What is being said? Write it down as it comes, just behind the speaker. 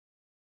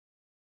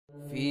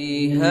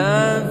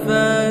فيها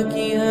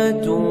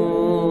فاكهة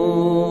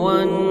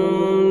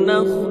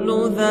والنخل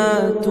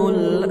ذات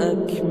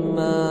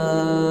الأكمام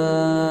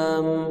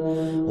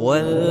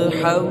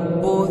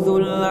والحب ذو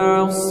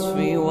العصف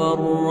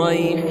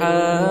والريحان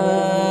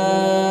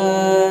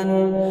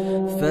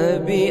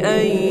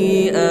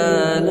فبأي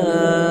آلاء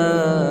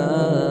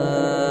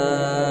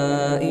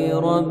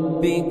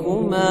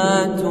ربكما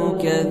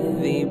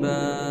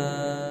تكذبان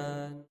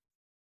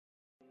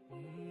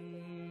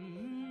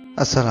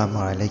আসসালামু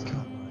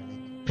আলাইকুম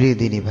প্রিয়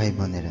দিনী ভাই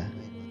বোনেরা।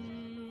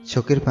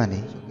 চোখের পানি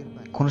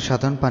কোনো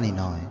সাধারণ পানি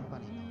নয়।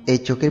 এই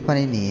চোখের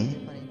পানি নিয়ে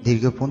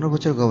দীর্ঘ 15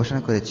 বছর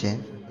গবেষণা করেছেন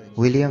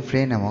উইলিয়াম ফ্রে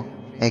নামক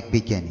এক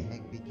বিজ্ঞানী।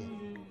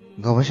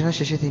 গবেষণা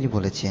শেষে তিনি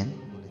বলেছেন,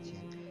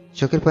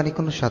 চোখের পানি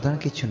কোনো সাধারণ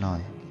কিছু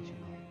নয়।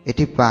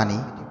 এটি পানি,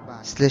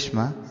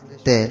 শ্লেষ্মা,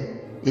 তেল,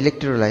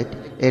 ইলেকট্রোলাইট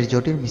এর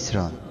জটিল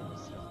মিশ্রণ।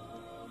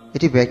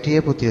 এটি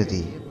ব্যাকটেরিয়া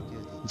প্রতিরোধী,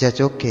 যা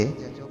চোখকে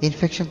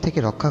ইনফেকশন থেকে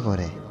রক্ষা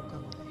করে।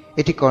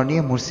 এটি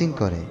কর্নিয়া মসৃণ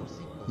করে,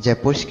 যা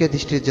পরিষ্কার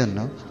দৃষ্টির জন্য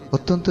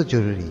অত্যন্ত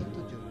জরুরি।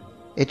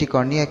 এটি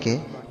কর্নিয়াকে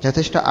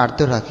যথেষ্ট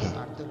আর্দ্র রাখে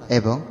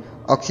এবং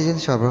অক্সিজেন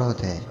সরবরাহ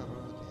দেয়।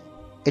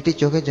 এটি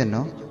চোখের জন্য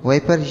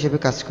ওয়াইপার হিসেবে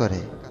কাজ করে,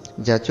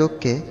 যা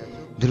চোখকে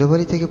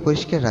ধুলোবালি থেকে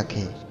পরিষ্কার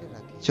রাখে।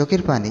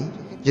 চোখের পানি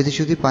যদি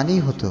শুধু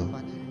পানিই হতো,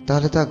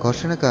 তাহলে তা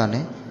ঘর্ষণের কারণে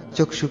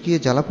চোখ শুকিয়ে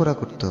জ্বালাপোড়া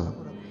করত।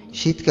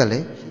 শীতকালে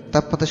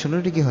তাপমাত্রা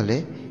 0 ডিগ্রি হলে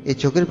এই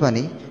চোখের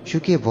পানি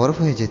শুকিয়ে বরফ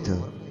হয়ে যেত।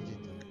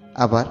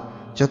 আবার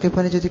চোখের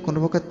পানি যদি কোনো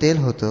প্রকার তেল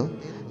হতো,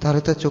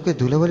 তাহলে তা চোখের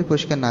ধুলোবালি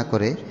পরিষ্কার না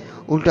করে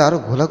উল্টো আরও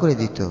ঘোলা করে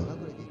দিত।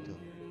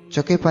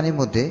 চোখের পানির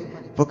মধ্যে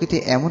প্রকৃতি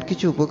এমন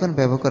কিছু উপাদান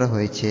ব্যবহার করা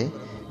হয়েছে,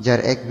 যার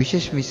এক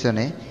বিশেষ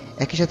মিশ্রণে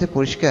একই সাথে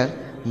পরিষ্কার,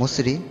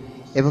 মসৃণ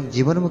এবং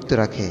জীবাণুমুক্ত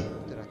রাখে,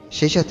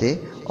 সেই সাথে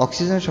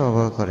অক্সিজেন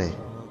সরবরাহ করে।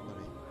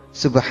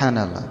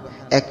 সুবহানাল্লাহ!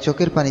 এক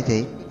চোখের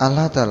পানিতেই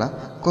আল্লাহ তাআলা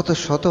কত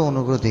শত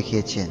অনুগ্রহ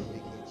দেখিয়েছেন,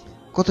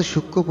 কত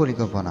সূক্ষ্ম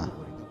পরিকল্পনা।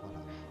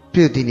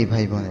 প্রিয় দিনী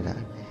ভাই বোনেরা,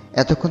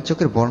 এতক্ষণ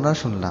চোখের বর্ণনা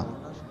শুনলাম,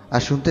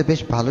 আর শুনতে বেশ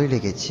ভালোই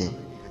লেগেছে,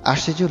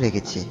 আশ্চর্য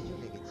লেগেছে।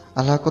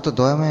 আল্লাহ কত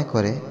দয়াময়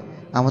করে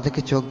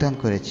আমাদেরকে চোখ দান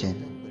করেছেন।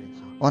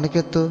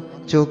 অনেকের তো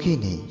চোখই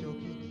নেই।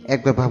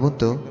 একবার ভাবুন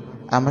তো,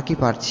 আমরা কি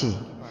পারছি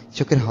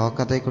চোখের হক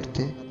আদায়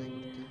করতে?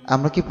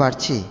 আমরা কি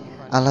পারছি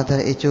আল্লাহ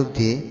তাআলার এই চোখ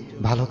দিয়ে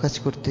ভালো কাজ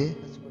করতে?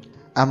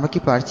 আমরা কি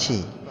পারছি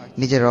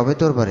নিজের রবের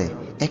দরবারে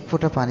এক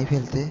ফোঁটা পানি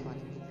ফেলতে?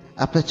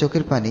 আপনার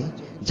চোখের পানি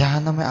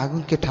জাহান্নামের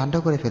আগুনকে ঠান্ডা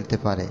করে ফেলতে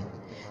পারে।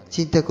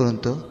 চিন্তা করুন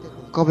তো,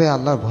 কবে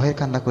আল্লাহর ভয়ের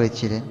কান্না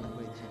করেছিলেন?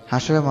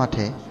 হাসরের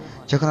মাঠে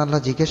যখন আল্লাহ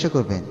জিজ্ঞাসা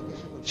করবেন,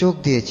 চোখ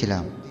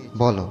দিয়েছিলাম,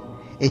 বলো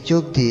এই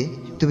চোখ দিয়ে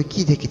তুমি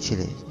কি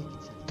দেখেছিলে?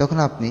 তখন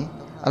আপনি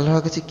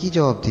আল্লাহর কাছে কি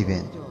জবাব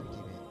দিবেন?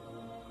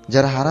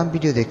 যারা হারাম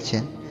ভিডিও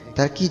দেখছেন,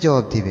 তার কি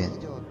জবাব দিবেন?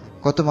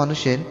 কত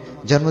মানুষের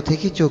জন্ম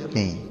থেকেই চোখ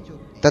নেই,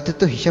 তাদের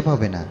তো হিসাব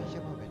হবে না।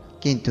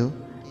 কিন্তু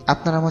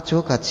আপনার আমার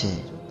চোখ আছে,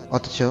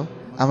 অথচ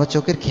আমরা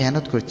চোখের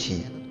খেয়ানত করছি।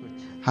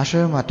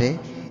 হাসরের মাঠে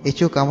এই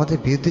চোখ আমাদের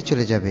বিরুদ্ধে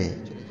চলে যাবে।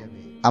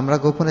 আমরা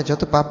গোপনে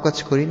যত পাপ কাজ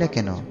করি না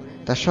কেন,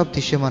 তা সব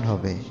দৃশ্যমান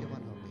হবে।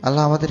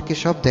 আল্লাহ আমাদেরকে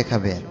সব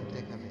দেখাবেন।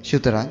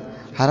 সুতরাং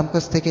হারাম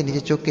কাজ থেকে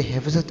নিজের চোখকে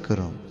হেফাজত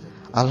করুন,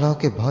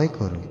 আল্লাহকে ভয়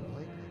করুন।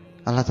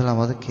 আল্লাহ তাআলা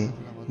আমাদেরকে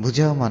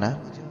বুঝে ও মানার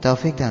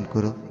তৌফিক দান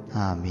করুন।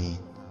 আমিন।